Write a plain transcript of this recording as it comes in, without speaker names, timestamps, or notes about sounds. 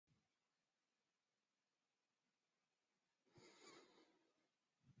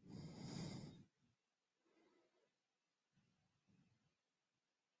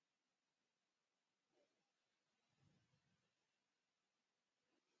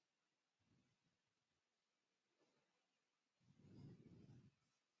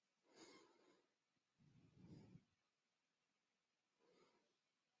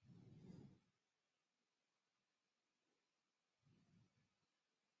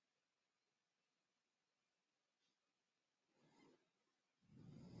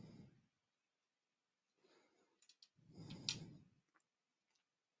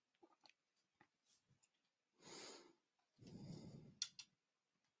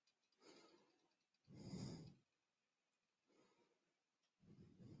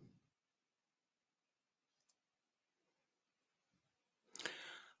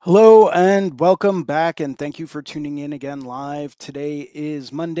Hello and welcome back, and thank you for tuning in again live. Today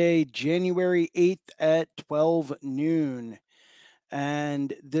is Monday, January 8th at 12 noon,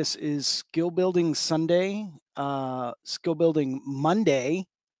 and this is Skill Building Monday.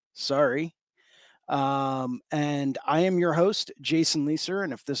 Sorry. And I am your host, Jason Leeser.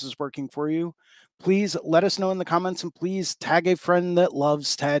 And if this is working for you, please let us know in the comments and please tag a friend that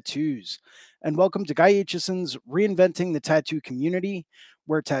loves tattoos. And welcome to Guy Aitchison's Reinventing the Tattoo Community,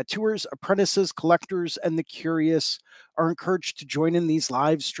 where tattooers, apprentices, collectors, and the curious are encouraged to join in these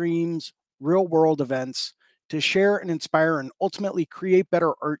live streams, real world events, to share and inspire and ultimately create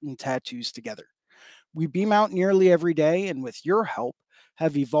better art and tattoos together. We beam out nearly every day, and with your help,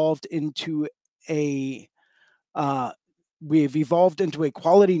 have evolved into a uh, we've evolved into a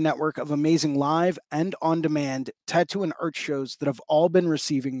quality network of amazing live and on-demand tattoo and art shows that have all been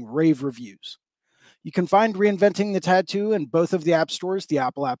receiving rave reviews. You can find Reinventing the Tattoo in both of the app stores, the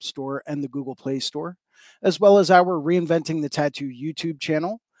Apple App Store and the Google Play Store, as well as our Reinventing the Tattoo YouTube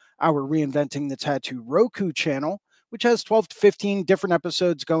channel, our Reinventing the Tattoo Roku channel, which has 12 to 15 different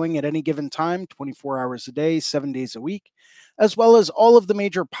episodes going at any given time, 24 hours a day, 7 days a week, as well as all of the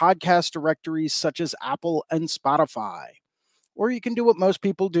major podcast directories such as Apple and Spotify. Or you can do what most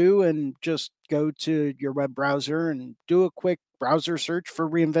people do and just go to your web browser and do a quick browser search for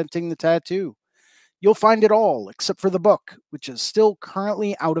Reinventing the Tattoo. You'll find it all except for the book, which is still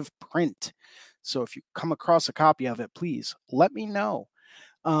currently out of print. So if you come across a copy of it, please let me know.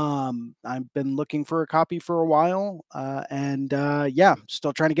 I've been looking for a copy for a while, and yeah,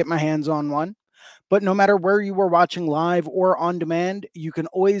 still trying to get my hands on one. But no matter where you are watching live or on demand, you can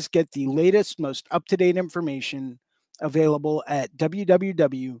always get the latest, most up to date information available at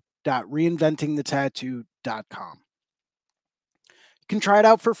www.reinventingthetattoo.com. You can try it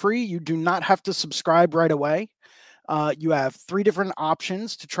out for free. You do not have to subscribe right away. You have three different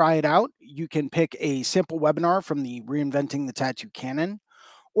options to try it out. You can pick a sample webinar from the Reinventing the Tattoo Canon,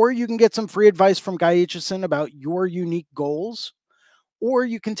 or you can get some free advice from Guy Aitchison about your unique goals, or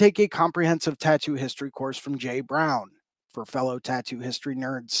you can take a comprehensive tattoo history course from Jay Brown. For fellow tattoo history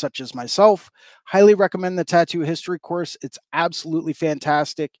nerds such as myself, highly recommend the tattoo history course. It's absolutely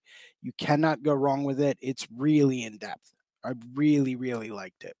fantastic. You cannot go wrong with it. It's really in depth. I really, really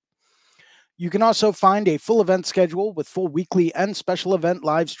liked it. You can also find a full event schedule with full weekly and special event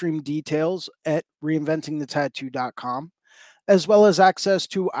live stream details at reinventingthetattoo.com, as well as access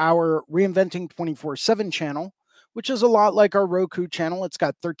to our Reinventing 24/7 channel, which is a lot like our Roku channel. It's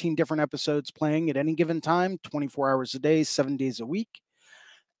got 13 different episodes playing at any given time, 24 hours a day, 7 days a week.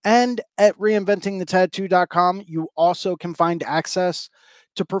 And at reinventingthetattoo.com, you also can find access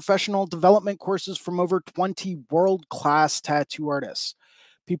to professional development courses from over 20 world class tattoo artists.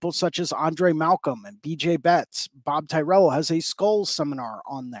 People such as Andre Malcolm and BJ Betts. Bob Tyrell has a skull seminar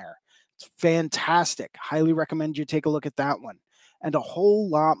on there. It's fantastic. Highly recommend you take a look at that one. And a whole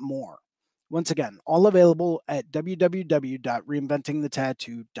lot more. Once again, all available at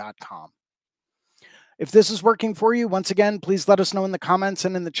www.reinventingthetattoo.com. If this is working for you, once again, please let us know in the comments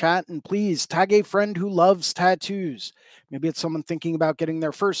and in the chat. And please tag a friend who loves tattoos. Maybe it's someone thinking about getting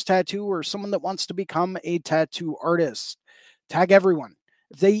their first tattoo or someone that wants to become a tattoo artist. Tag everyone.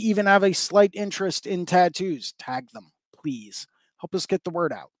 If they even have a slight interest in tattoos, tag them, please. Help us get the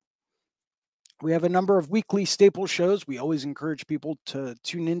word out. We have a number of weekly staple shows we always encourage people to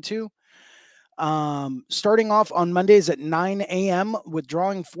tune into. Starting off on Mondays at 9 a.m. with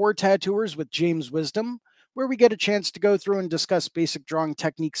Drawing for Tattooers with James Wisdom, where we get a chance to go through and discuss basic drawing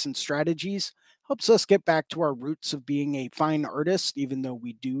techniques and strategies. Helps us get back to our roots of being a fine artist, even though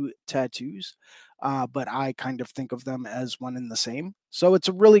we do tattoos. But I kind of think of them as one and the same. So it's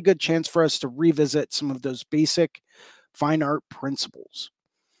a really good chance for us to revisit some of those basic fine art principles.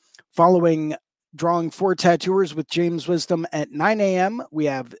 Following Drawing for Tattooers with James Wisdom at 9 a.m., we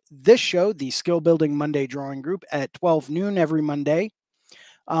have this show, the Skill Building Monday Drawing Group, at 12 noon every Monday,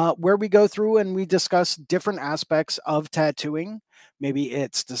 where we go through and we discuss different aspects of tattooing. Maybe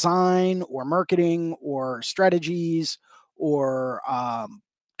it's design or marketing or strategies or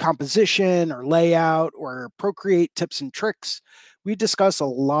composition or layout or Procreate tips and tricks. We discuss a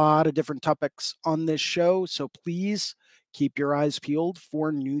lot of different topics on this show, so please keep your eyes peeled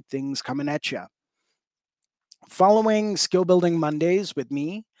for new things coming at you. Following Skill Building Mondays with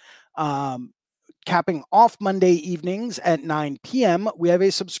me, capping off Monday evenings at 9 p.m., we have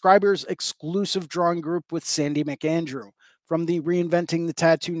a subscribers exclusive drawing group with Sandy McAndrew from the Reinventing the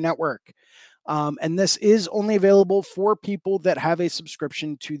Tattoo Network. And this is only available for people that have a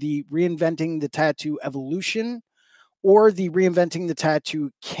subscription to the Reinventing the Tattoo Evolution or the Reinventing the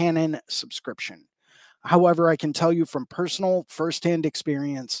Tattoo Canon subscription. However, I can tell you from personal firsthand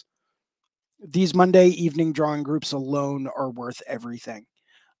experience, these Monday evening drawing groups alone are worth everything.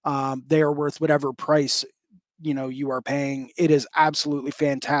 They are worth whatever price you are paying. It is absolutely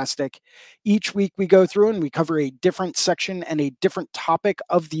fantastic. Each week we go through and we cover a different section and a different topic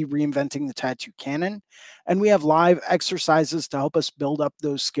of the Reinventing the Tattoo canon, and we have live exercises to help us build up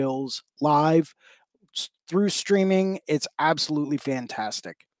those skills live through streaming. It's absolutely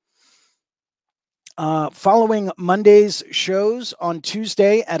fantastic. Following Monday's shows on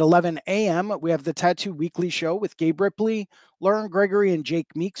Tuesday at 11 a.m., we have the Tattoo Weekly Show with Gabe Ripley, Lauren Gregory, and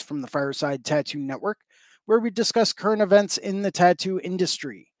Jake Meeks from the Fireside Tattoo Network, where we discuss current events in the tattoo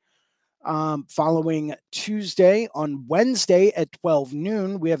industry. Following Tuesday, on Wednesday at 12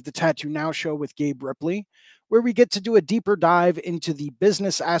 noon, we have the Tattoo Now Show with Gabe Ripley, where we get to do a deeper dive into the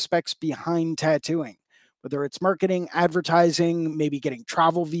business aspects behind tattooing, whether it's marketing, advertising, maybe getting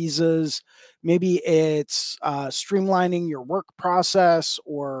travel visas, maybe it's streamlining your work process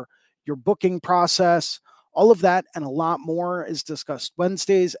or your booking process. All of that and a lot more is discussed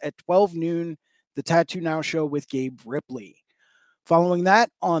Wednesdays at 12 noon, the Tattoo Now Show with Gabe Ripley. Following that,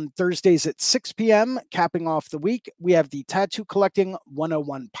 on Thursdays at 6 p.m., capping off the week, we have the Tattoo Collecting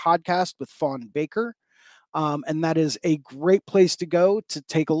 101 podcast with Fawn Baker. And that is a great place to go to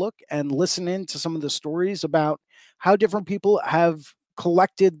take a look and listen in to some of the stories about how different people have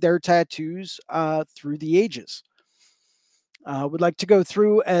collected their tattoos through the ages. Would like to go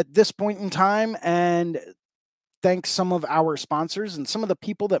through at this point in time and thank some of our sponsors and some of the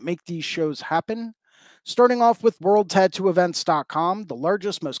people that make these shows happen. Starting off with worldtattooevents.com, the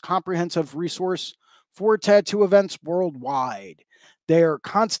largest, most comprehensive resource for tattoo events worldwide. They are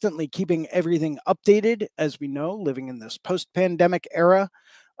constantly keeping everything updated, as we know, living in this post-pandemic era.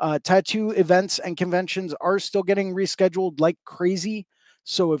 Tattoo events and conventions are still getting rescheduled like crazy.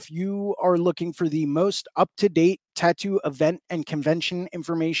 So if you are looking for the most up-to-date tattoo event and convention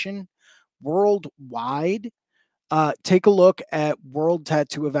information worldwide, take a look at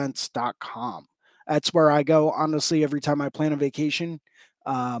worldtattooevents.com. That's where I go, honestly, every time I plan a vacation.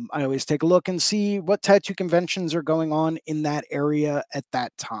 I always take a look and see what tattoo conventions are going on in that area at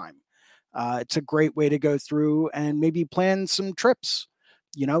that time. It's a great way to go through and maybe plan some trips.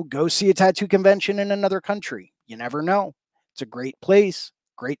 Go see a tattoo convention in another country. You never know. It's a great place,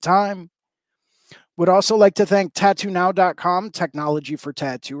 great time. Would also like to thank TattooNow.com, technology for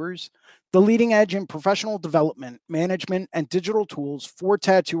tattooers, the leading edge in professional development, management, and digital tools for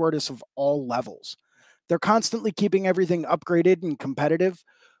tattoo artists of all levels. They're constantly keeping everything upgraded and competitive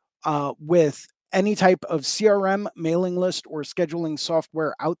with any type of CRM, mailing list, or scheduling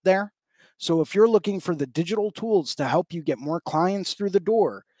software out there. So if you're looking for the digital tools to help you get more clients through the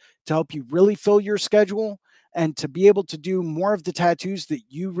door, to help you really fill your schedule, and to be able to do more of the tattoos that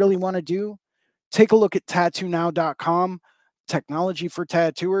you really want to do, take a look at tattoonow.com. Technology for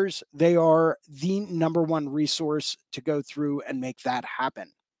tattooers. They are the number one resource to go through and make that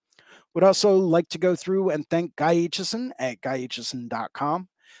happen. Would also like to go through and thank Guy Aitchison at guyaitchison.com.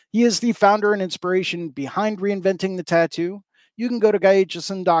 He is the founder and inspiration behind Reinventing the Tattoo. You can go to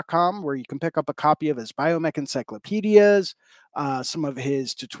guyaitchison.com where you can pick up a copy of his biomech encyclopedias, some of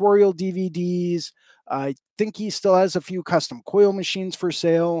his tutorial DVDs. I think he still has a few custom coil machines for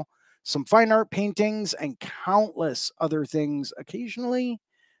sale, some fine art paintings, and countless other things occasionally.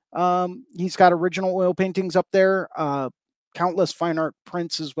 He's got original oil paintings up there. Countless fine art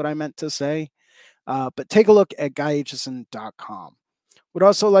prints is what I meant to say. But take a look at guyaitchison.com. Would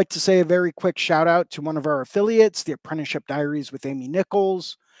also like to say a very quick shout out to one of our affiliates, the Apprenticeship Diaries with Amy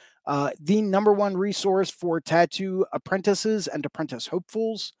Nichols, the number one resource for tattoo apprentices and apprentice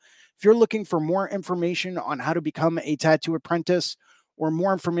hopefuls. If you're looking for more information on how to become a tattoo apprentice or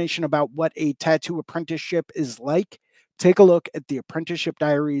more information about what a tattoo apprenticeship is like, take a look at the Apprenticeship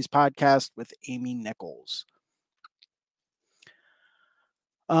Diaries podcast with Amy Nichols.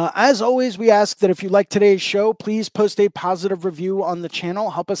 As always, we ask that if you like today's show, please post a positive review on the channel.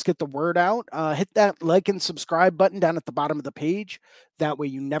 Help us get the word out. Hit that like and subscribe button down at the bottom of the page. That way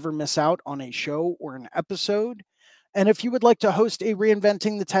you never miss out on a show or an episode. And if you would like to host a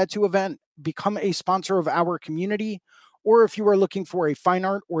Reinventing the Tattoo event, become a sponsor of our community, or if you are looking for a fine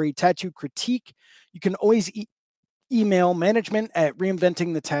art or a tattoo critique, you can always email management at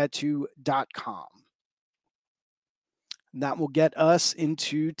reinventingthetattoo.com. That will get us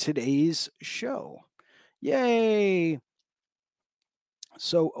into today's show. Yay!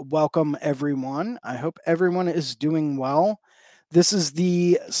 So, welcome everyone. I hope everyone is doing well. This is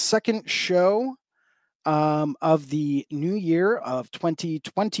the second show of the new year of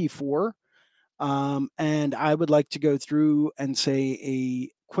 2024. And I would like to go through and say a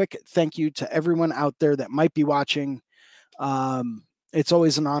quick thank you to everyone out there that might be watching. It's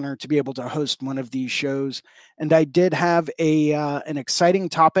always an honor to be able to host one of these shows. And I did have an exciting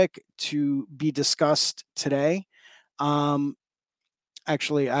topic to be discussed today. Um,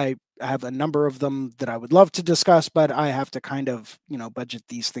 Actually, I have a number of them that I would love to discuss, but I have to kind of, budget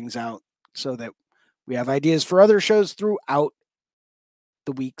these things out so that we have ideas for other shows throughout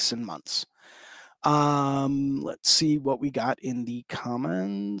the weeks and months. Let's see what we got in the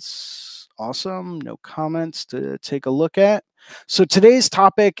comments. Awesome. No comments to take a look at. So today's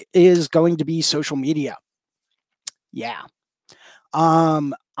topic is going to be social media. Yeah.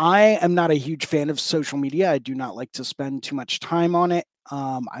 I am not a huge fan of social media. I do not like to spend too much time on it.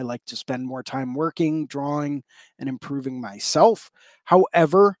 I like to spend more time working, drawing, and improving myself.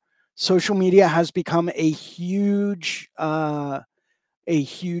 However, social media has become a huge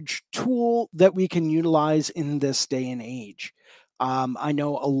tool that we can utilize in this day and age. I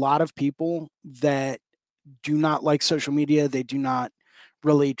know a lot of people that do not like social media. They do not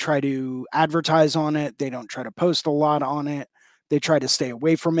really try to advertise on it. They don't try to post a lot on it. They try to stay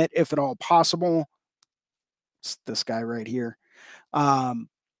away from it if at all possible. It's this guy right here. Um,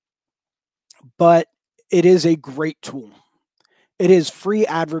 but it is a great tool. It is free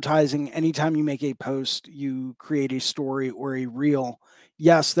advertising. Anytime you make a post, you create a story or a reel.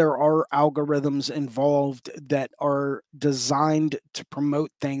 Yes, there are algorithms involved that are designed to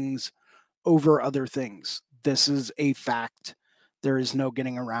promote things over other things. This is a fact. There is no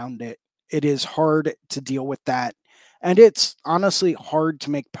getting around it. It is hard to deal with that. And it's honestly hard to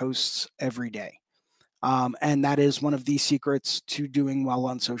make posts every day. And that is one of the secrets to doing well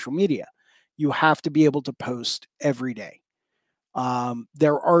on social media. You have to be able to post every day.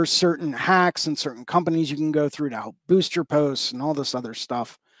 There are certain hacks and certain companies you can go through to help boost your posts and all this other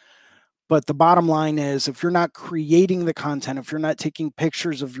stuff. But the bottom line is, if you're not creating the content, if you're not taking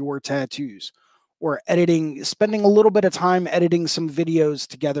pictures of your tattoos or spending a little bit of time editing some videos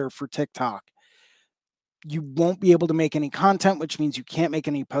together for TikTok, you won't be able to make any content, which means you can't make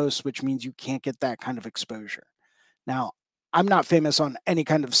any posts, which means you can't get that kind of exposure. Now, I'm not famous on any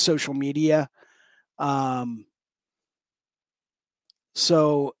kind of social media. Um,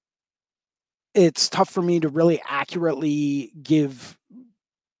 so it's tough for me to really accurately give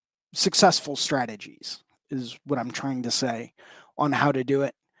successful strategies, is what I'm trying to say, on how to do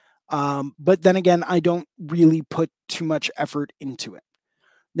it. But then again, I don't really put too much effort into it.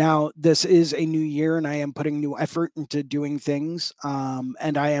 Now, this is a new year, and I am putting new effort into doing things,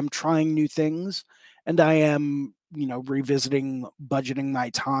 and I am trying new things, and I am, revisiting budgeting my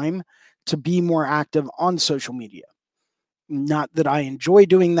time to be more active on social media. Not that I enjoy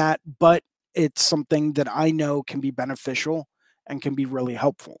doing that, but it's something that I know can be beneficial and can be really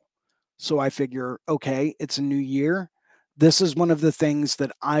helpful. So I figure, okay, it's a new year. This is one of the things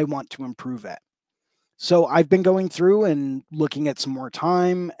that I want to improve at. So I've been going through and looking at some more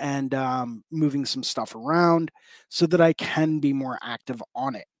time and moving some stuff around so that I can be more active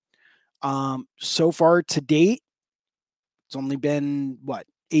on it. So far to date, it's only been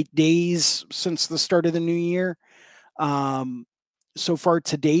 8 days since the start of the new year. Um, so far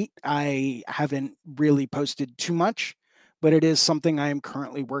to date, I haven't really posted too much, but it is something I am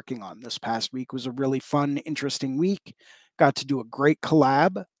currently working on. This past week was a really fun, interesting week. Got to do a great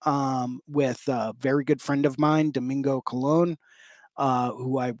collab with a very good friend of mine, Domingo Colon,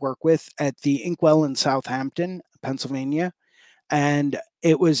 who I work with at the Inkwell in Southampton, Pennsylvania. And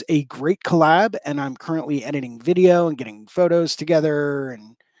it was a great collab, and I'm currently editing video and getting photos together,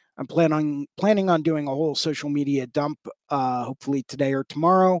 and I'm planning on doing a whole social media dump, hopefully today or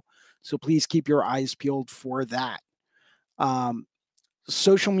tomorrow. So please keep your eyes peeled for that. Um,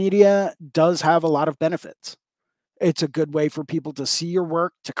 Social media does have a lot of benefits. It's a good way for people to see your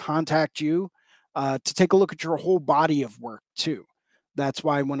work, to contact you, to take a look at your whole body of work too. That's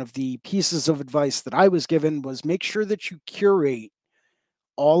why one of the pieces of advice that I was given was make sure that you curate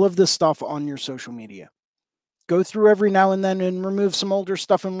all of the stuff on your social media. Go through every now and then and remove some older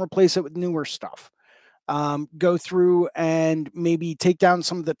stuff and replace it with newer stuff. Go through and maybe take down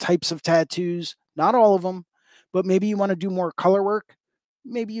some of the types of tattoos, not all of them, but maybe you want to do more color work.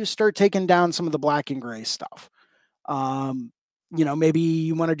 Maybe you start taking down some of the black and gray stuff. Um, Maybe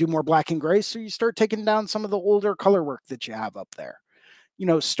you want to do more black and gray, so you start taking down some of the older color work that you have up there.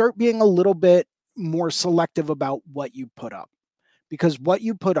 Start being a little bit more selective about what you put up, because what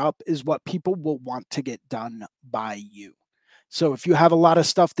you put up is what people will want to get done by you. So if you have a lot of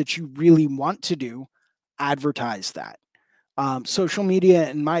stuff that you really want to do, advertise that. Social media,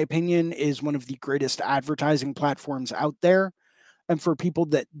 in my opinion, is one of the greatest advertising platforms out there. And for people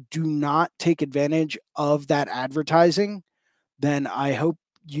that do not take advantage of that advertising, then I hope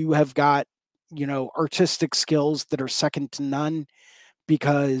you have got, artistic skills that are second to none,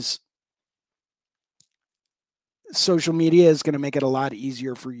 because social media is going to make it a lot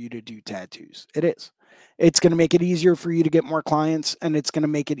easier for you to do tattoos. It is. It's going to make it easier for you to get more clients, and it's going to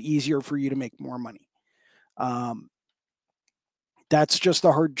make it easier for you to make more money. Um, that's just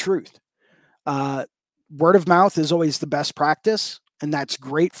the hard truth. Uh, Word of mouth is always the best practice, and that's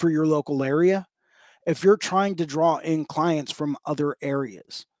great for your local area. If you're trying to draw in clients from other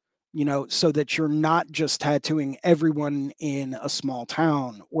areas, so that you're not just tattooing everyone in a small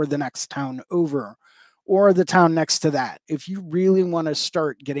town or the next town over or the town next to that. If you really want to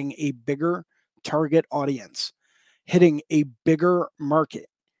start getting a bigger target audience, hitting a bigger market,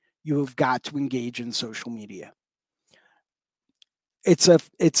 you have got to engage in social media. It's a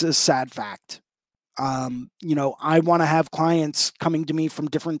sad fact. I want to have clients coming to me from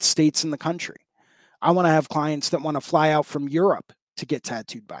different states in the country. I want to have clients that want to fly out from Europe to get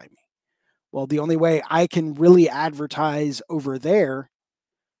tattooed by me. Well, the only way I can really advertise over there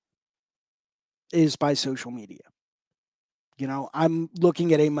is by social media. I'm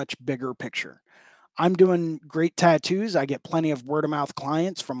looking at a much bigger picture. I'm doing great tattoos. I get plenty of word of mouth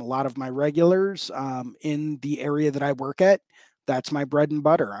clients from a lot of my regulars in the area that I work at. That's my bread and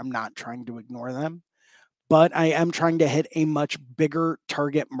butter. I'm not trying to ignore them, but I am trying to hit a much bigger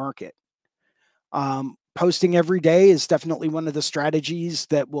target market. Posting every day is definitely one of the strategies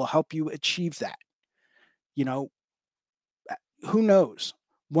that will help you achieve that. You know, who knows?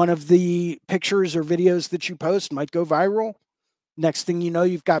 One of the pictures or videos that you post might go viral. Next thing you know,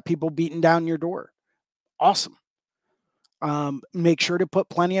 you've got people beating down your door. Awesome. Make sure to put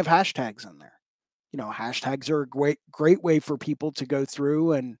plenty of hashtags in there. Hashtags are a great way for people to go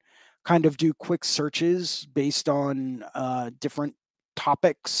through and kind of do quick searches based on different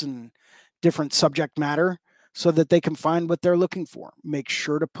topics and different subject matter, so that they can find what they're looking for. Make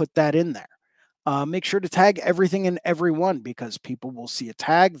sure to put that in there. Make sure to tag everything and everyone, because people will see a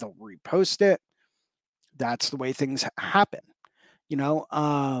tag, they'll repost it. That's the way things happen. You know,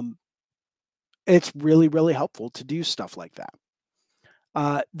 um, it's really, really helpful to do stuff like that.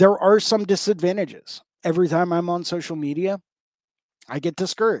 There are some disadvantages. Every time I'm on social media, I get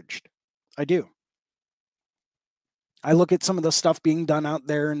discouraged. I do. I look at some of the stuff being done out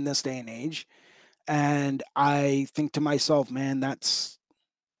there in this day and age, and I think to myself, man, it's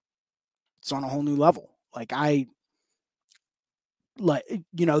on a whole new level. That's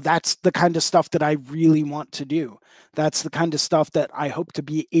the kind of stuff that I really want to do. That's the kind of stuff that I hope to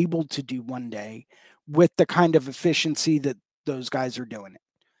be able to do one day with the kind of efficiency that those guys are doing it.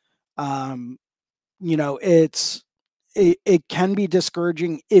 Um, it can be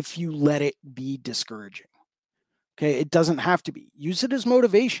discouraging if you let it be discouraging. Okay. It doesn't have to be. Use it as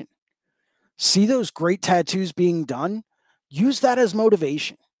motivation. See those great tattoos being done. Use that as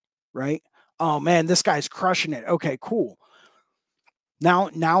motivation, right? Oh man, this guy's crushing it. Okay, cool.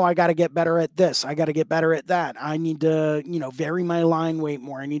 Now I got to get better at this. I got to get better at that. I need to, vary my line weight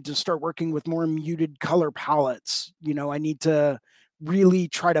more. I need to start working with more muted color palettes. I need to really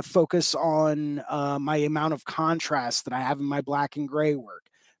try to focus on my amount of contrast that I have in my black and gray work.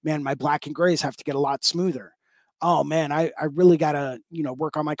 Man, my black and grays have to get a lot smoother. Oh man, I really got to,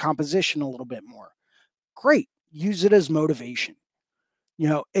 work on my composition a little bit more. Great. Use it as motivation.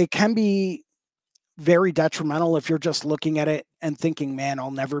 It can be very detrimental if you're just looking at it and thinking, man,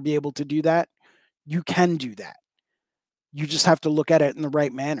 I'll never be able to do that. You can do that. You just have to look at it in the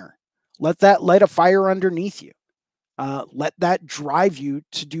right manner. Let that light a fire underneath you. Let that drive you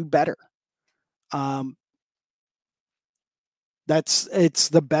to do better. Um, it's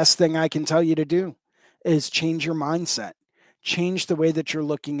the best thing I can tell you to do is change your mindset, change the way that you're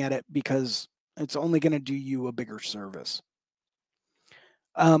looking at it, because it's only going to do you a bigger service.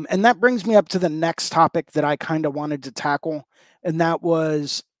 And that brings me up to the next topic that I kind of wanted to tackle, and that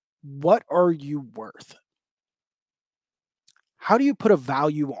was, what are you worth? How do you put a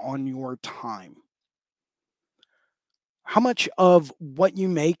value on your time? How much of what you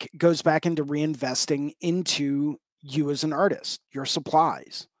make goes back into reinvesting into you as an artist, your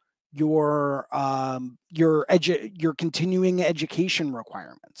supplies, your continuing education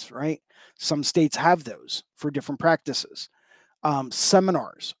requirements, right? Some states have those for different practices.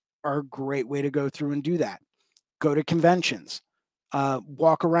 Seminars are a great way to go through and do that. Go to conventions,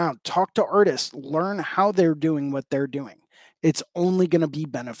 walk around, talk to artists, learn how they're doing what they're doing. It's only going to be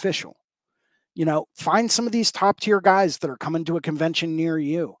beneficial. Find some of these top tier guys that are coming to a convention near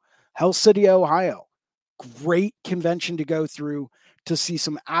you. Hell City, Ohio, great convention to go through to see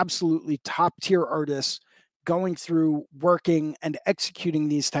some absolutely top tier artists going through, working, and executing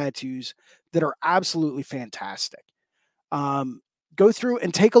these tattoos that are absolutely fantastic. Um, Go through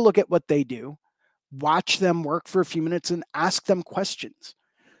and take a look at what they do, watch them work for a few minutes and ask them questions.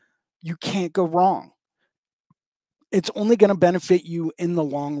 You can't go wrong. It's only going to benefit you in the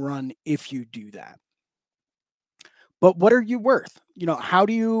long run if you do that. But what are you worth? How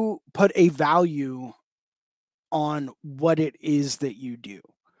do you put a value on what it is that you do?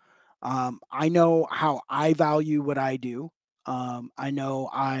 I know how I value what I do. I know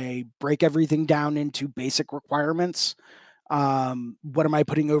I break everything down into basic requirements. What am I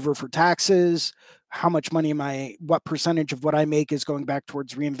putting over for taxes? How much money what percentage of what I make is going back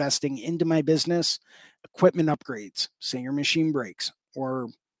towards reinvesting into my business? Equipment upgrades, say your machine breaks, or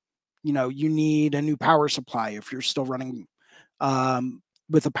you need a new power supply if you're still running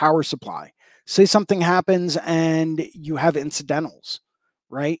with a power supply. Say something happens and you have incidentals,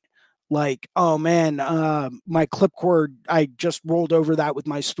 right? Like, oh man, my clip cord, I just rolled over that with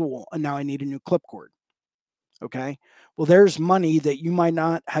my stool and now I need a new clip cord. Okay. Well, there's money that you might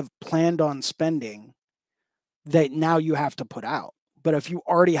not have planned on spending that now you have to put out. But if you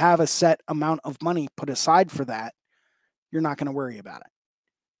already have a set amount of money put aside for that, you're not going to worry about it.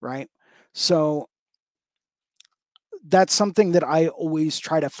 Right. So that's something that I always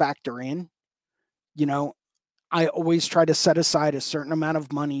try to factor in. You know, I always try to set aside a certain amount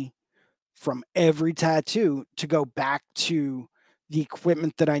of money from every tattoo to go back to the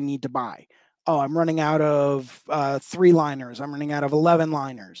equipment that I need to buy. Oh, I'm running out of 3-liners. I'm running out of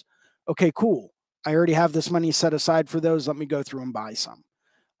 11-liners. Okay, cool. I already have this money set aside for those. Let me go through and buy some.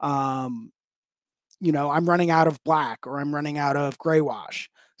 Um, I'm running out of black or I'm running out of gray wash.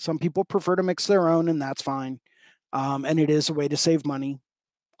 Some people prefer to mix their own, and that's fine. And it is a way to save money.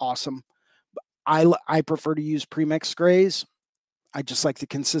 Awesome. I prefer to use pre-mixed grays. I just like the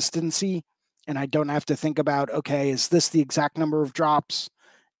consistency, and I don't have to think about, okay, is this the exact number of drops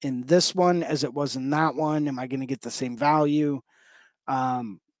in this one as it was in that one? Am I going to get the same value?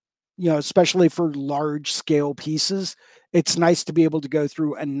 Especially for large scale pieces, it's nice to be able to go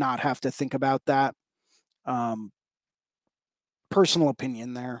through and not have to think about that. Um, Personal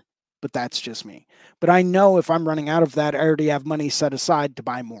opinion there, but that's just me. But I know if I'm running out of that, I already have money set aside to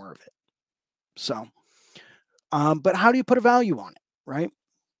buy more of it. So, but how do you put a value on it, right?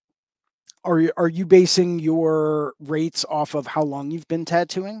 Are you basing your rates off of how long you've been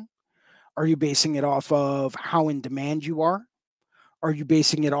tattooing? Are you basing it off of how in demand you are? Are you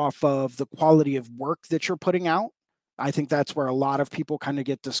basing it off of the quality of work that you're putting out? I think that's where a lot of people kind of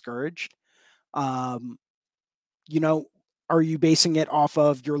get discouraged. Um, you know, are you basing it off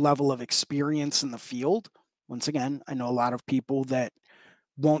of your level of experience in the field? Once again, I know a lot of people that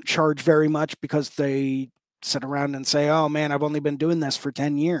won't charge very much because they sit around and say, "Oh man, I've only been doing this for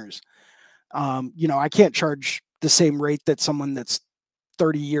 10 years." I can't charge the same rate that someone that's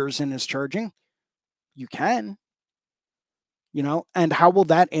 30 years in is charging. You can, and how will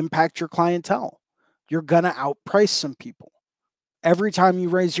that impact your clientele? You're going to outprice some people. Every time you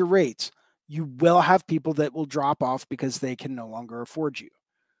raise your rates, you will have people that will drop off because they can no longer afford you.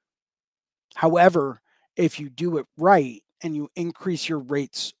 However, if you do it right and you increase your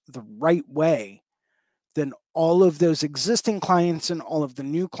rates the right way, then all of those existing clients and all of the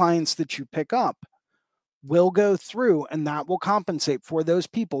new clients that you pick up will go through, and that will compensate for those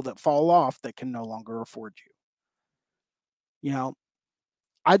people that fall off that can no longer afford you.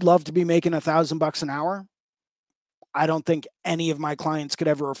 I'd love to be making $1,000 an hour. I don't think any of my clients could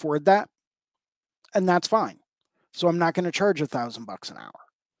ever afford that, and that's fine. So I'm not going to charge $1,000 an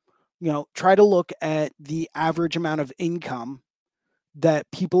hour. Try to look at the average amount of income that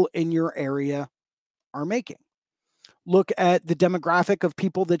people in your area are making. Look at the demographic of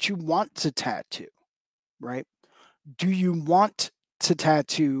people that you want to tattoo, right? Do you want to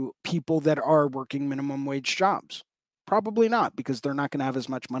tattoo people that are working minimum wage jobs? Probably not, because they're not going to have as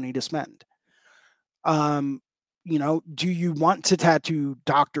much money to spend. Do you want to tattoo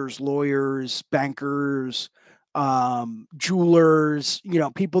doctors, lawyers, bankers, jewelers,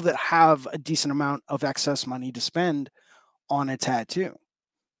 people that have a decent amount of excess money to spend on a tattoo?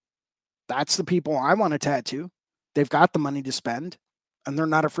 That's the people I want to tattoo. They've got the money to spend and they're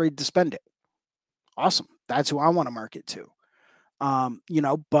not afraid to spend it. Awesome. That's who I want to market to.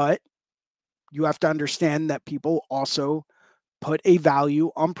 But you have to understand that people also put a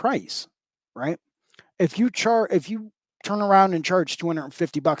value on price, right? If you turn around and charge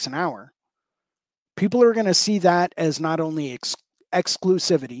 $250 an hour, people are going to see that as not only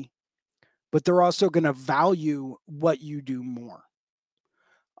exclusivity, but they're also going to value what you do more.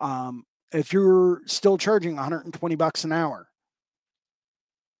 If you're still charging $120 an hour,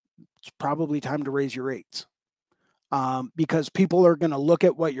 it's probably time to raise your rates. Because people are going to look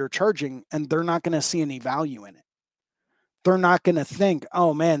at what you're charging and they're not going to see any value in it. they're not going to think,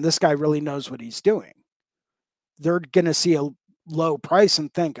 oh man, this guy really knows what he's doing. They're going to see a low price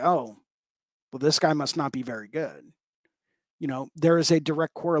and think, oh, well, this guy must not be very good. There is a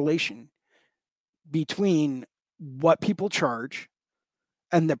direct correlation between what people charge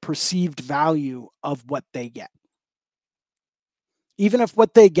and the perceived value of what they get. Even if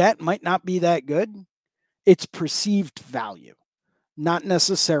what they get might not be that good, it's perceived value, not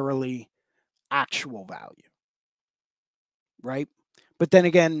necessarily actual value. Right? But then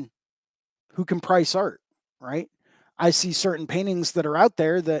again, who can price art, right? I see certain paintings that are out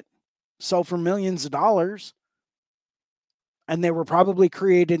there that sell for millions of dollars, and they were probably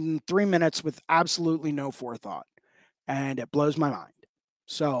created in 3 minutes with absolutely no forethought. And it blows my mind.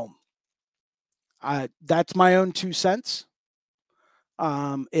 So that's my own 2 cents.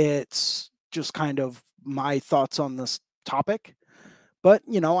 It's just kind of my thoughts on this topic. But,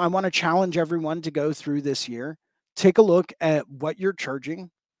 I want to challenge everyone to go through this year, take a look at what you're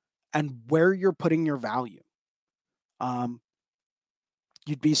charging and where you're putting your value.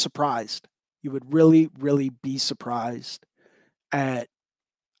 You'd be surprised. You would really, really be surprised at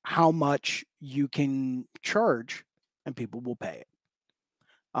how much you can charge and people will pay it.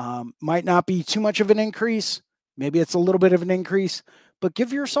 Might not be too much of an increase. Maybe it's a little bit of an increase, but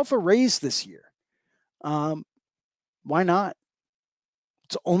give yourself a raise this year. Why not?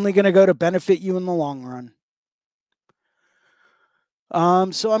 It's only going to go to benefit you in the long run.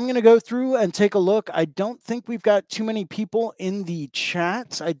 So I'm going to go through and take a look. I don't think we've got too many people in the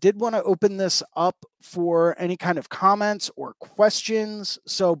chat. I did want to open this up for any kind of comments or questions.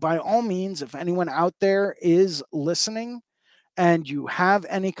 So by all means, if anyone out there is listening and you have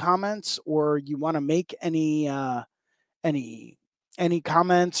any comments or you want to make any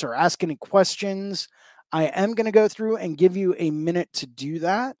comments or ask any questions, I am going to go through and give you a minute to do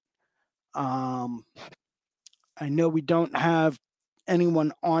that. I know we don't have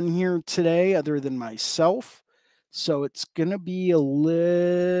anyone on here today other than myself, so it's going to be a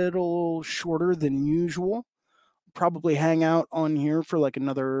little shorter than usual. Probably hang out on here for like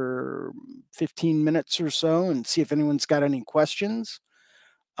another 15 minutes or so and see if anyone's got any questions.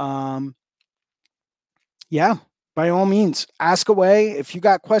 Yeah, by all means, ask away. If you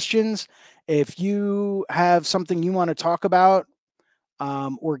got questions, if you have something you want to talk about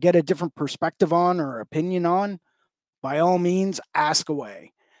or get a different perspective on or opinion on, by all means, ask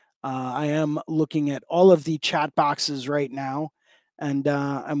away. I am looking at all of the chat boxes right now, and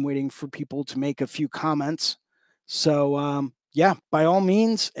I'm waiting for people to make a few comments. So yeah, by all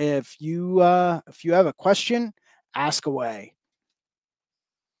means, if you have a question, ask away.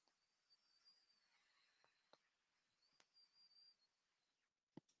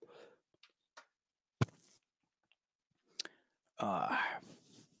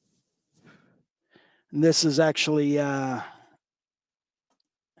 This is actually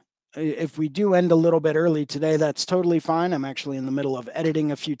if we do end a little bit early today, that's totally fine. I'm actually in the middle of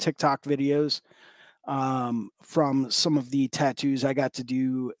editing a few TikTok videos from some of the tattoos I got to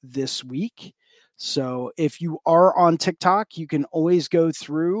do this week. So if you are on TikTok, you can always go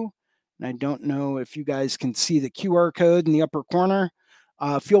through. And I don't know if you guys can see the QR code in the upper corner.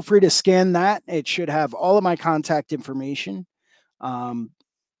 Feel free to scan that. It should have all of my contact information,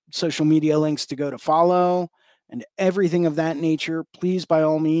 social media links to go to follow, and everything of that nature. Please, by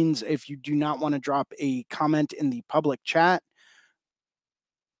all means, if you do not want to drop a comment in the public chat,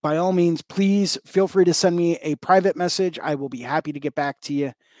 by all means, please feel free to send me a private message. I will be happy to get back to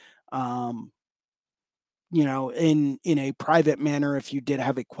you, in a private manner if you did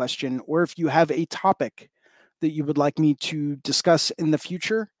have a question or if you have a topic that you would like me to discuss in the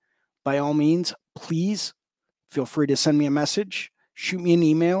future. By all means, please feel free to send me a message, shoot me an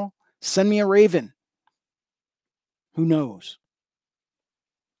email, send me a raven. Who knows?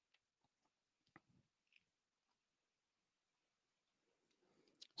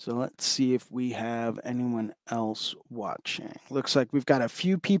 So let's see if we have anyone else watching. Looks like we've got a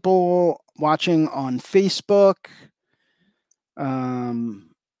few people watching on Facebook.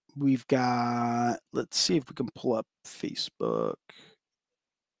 We've got, let's see if we can pull up Facebook.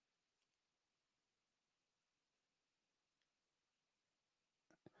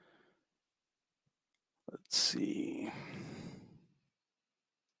 Let's see.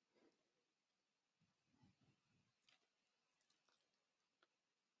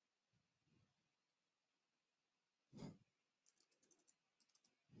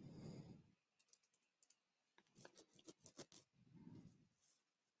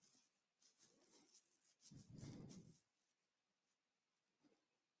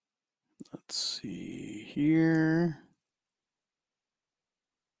 Let's see here.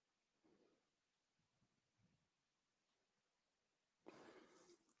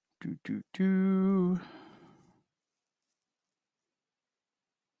 Let's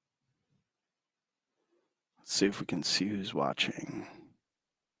see if we can see who's watching.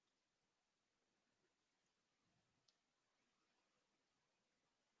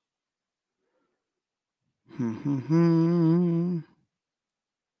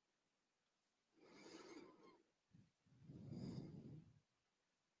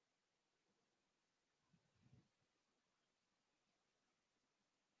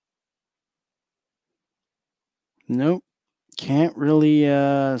 Nope. Can't really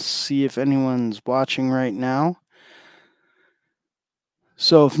see if anyone's watching right now.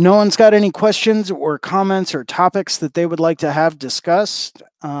 So if no one's got any questions or comments or topics that they would like to have discussed,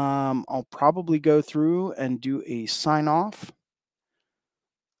 I'll probably go through and do a sign off.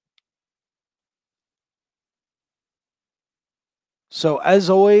 So as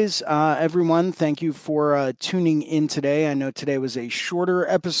always, everyone, thank you for tuning in today. I know today was a shorter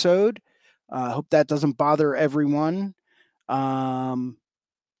episode. I hope that doesn't bother everyone.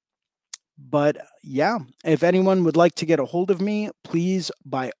 But yeah, if anyone would like to get a hold of me, please,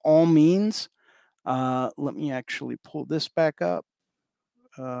 by all means, let me actually pull this back up.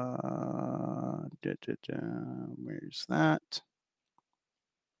 Where's that?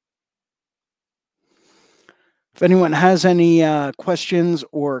 If anyone has any questions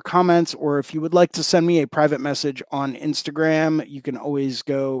or comments, or if you would like to send me a private message on Instagram, you can always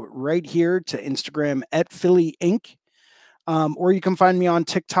go right here to Instagram at Philly Inc. Or you can find me on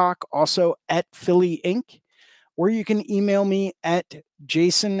TikTok also at Philly Inc. Or you can email me at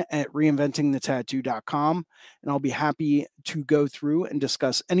jason@reinventingthetattoo.com, and I'll be happy to go through and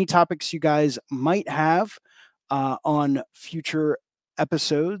discuss any topics you guys might have on future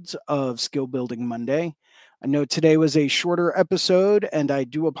episodes of Skill Building Monday. I know today was a shorter episode, and I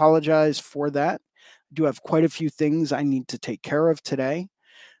do apologize for that. I do have quite a few things I need to take care of today.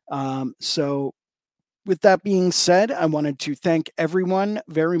 So, with that being said, I wanted to thank everyone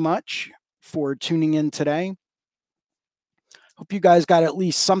very much for tuning in today. Hope you guys got at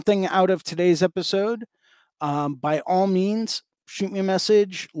least something out of today's episode. By all means, shoot me a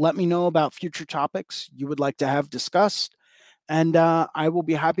message. Let me know about future topics you would like to have discussed, and I will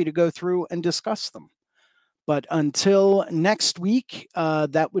be happy to go through and discuss them. But until next week,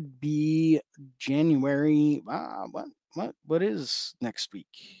 that would be January. What is next week?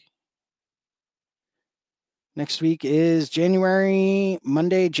 Next week is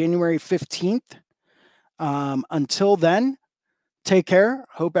Monday, January 15th. Until then, take care.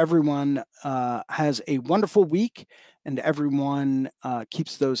 Hope everyone has a wonderful week and everyone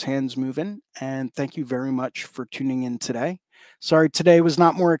keeps those hands moving. And thank you very much for tuning in today. Sorry, today was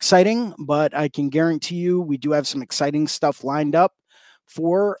not more exciting, but I can guarantee you we do have some exciting stuff lined up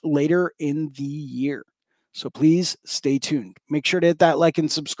for later in the year. So please stay tuned. Make sure to hit that like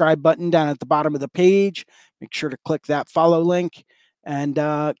and subscribe button down at the bottom of the page. Make sure to click that follow link and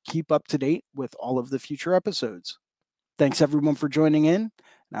keep up to date with all of the future episodes. Thanks everyone for joining in,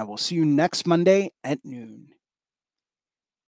 and I will see you next Monday at noon.